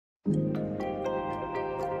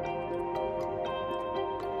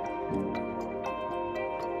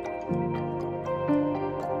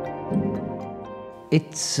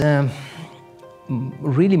It's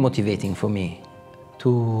really motivating for me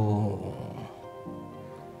to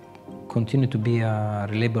continue to be a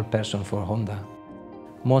reliable person for Honda.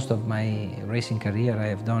 Most of my racing career I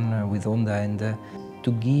have done with Honda, and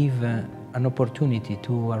to give an opportunity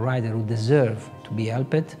to a rider who deserves to be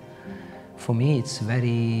helped, for me it's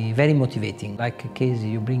very, very motivating. Like Casey,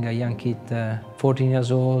 you bring a young kid, 14 years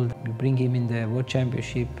old, you bring him in the World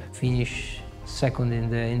Championship, finish second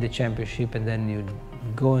in the championship, and then you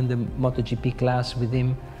go in the MotoGP class with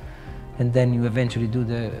him, and then you eventually do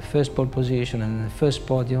the first pole position and the first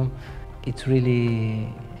podium. It's really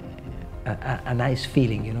a nice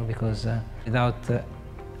feeling, you know, because without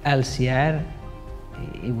LCR,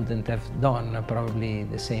 he wouldn't have done probably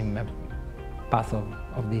the same path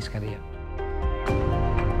of this career.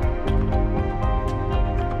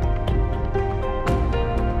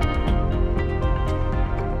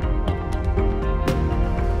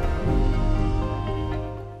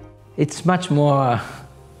 It's much more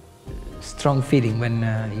strong feeling when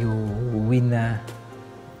you win a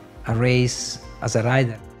race as a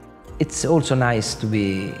rider. It's also nice to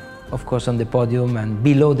be, of course, on the podium and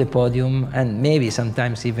below the podium, and maybe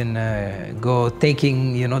sometimes even go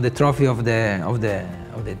taking, you know, the trophy of the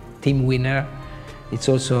team winner. It's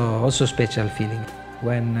also special feeling.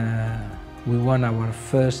 When we won our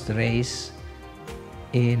first race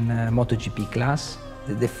in MotoGP class,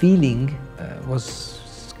 the feeling was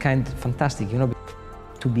kind of fantastic, you know.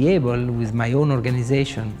 To be able, with my own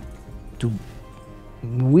organization, to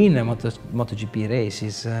win a MotoGP race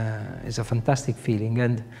is a fantastic feeling.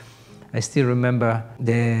 And I still remember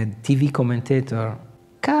the TV commentator,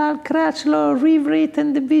 Carl Crutchlow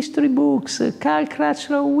rewritten the history books. Carl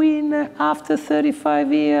Crutchlow win after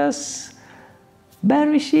 35 years.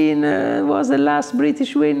 Barry Sheen was the last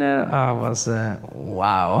British winner. I was,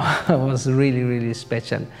 wow, it was really, really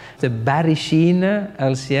special. The Barry Sheen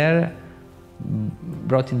LCR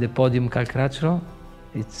brought in the podium Carl Crutchlow.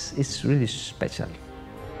 It's really special.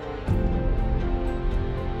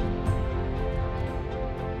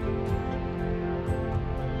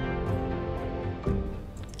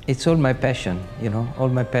 It's all my passion, you know, all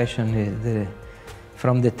my passion is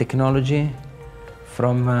from the technology,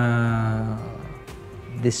 from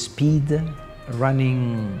the speed,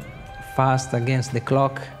 running fast against the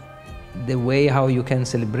clock, the way how you can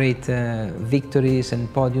celebrate victories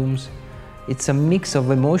and podiums. It's a mix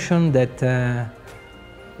of emotion that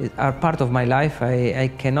are part of my life. I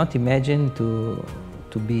cannot imagine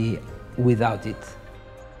to be without it.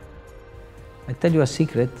 I tell you a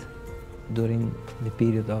secret. During the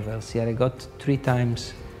period of LCR, I got 3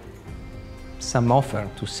 times some offer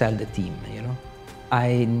to sell the team, you know.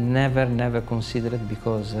 I never considered it,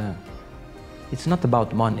 because it's not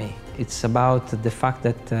about money. It's about the fact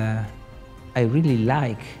that I really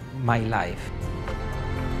like my life.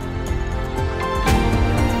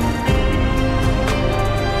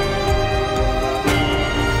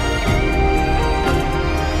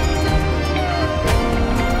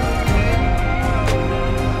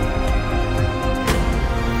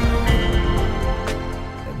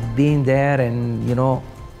 Being there and, you know,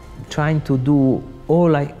 trying to do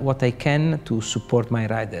all what I can to support my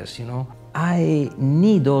riders, you know. I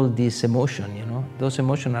need all this emotion, you know. Those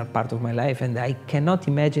emotions are part of my life, and I cannot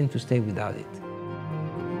imagine to stay without it.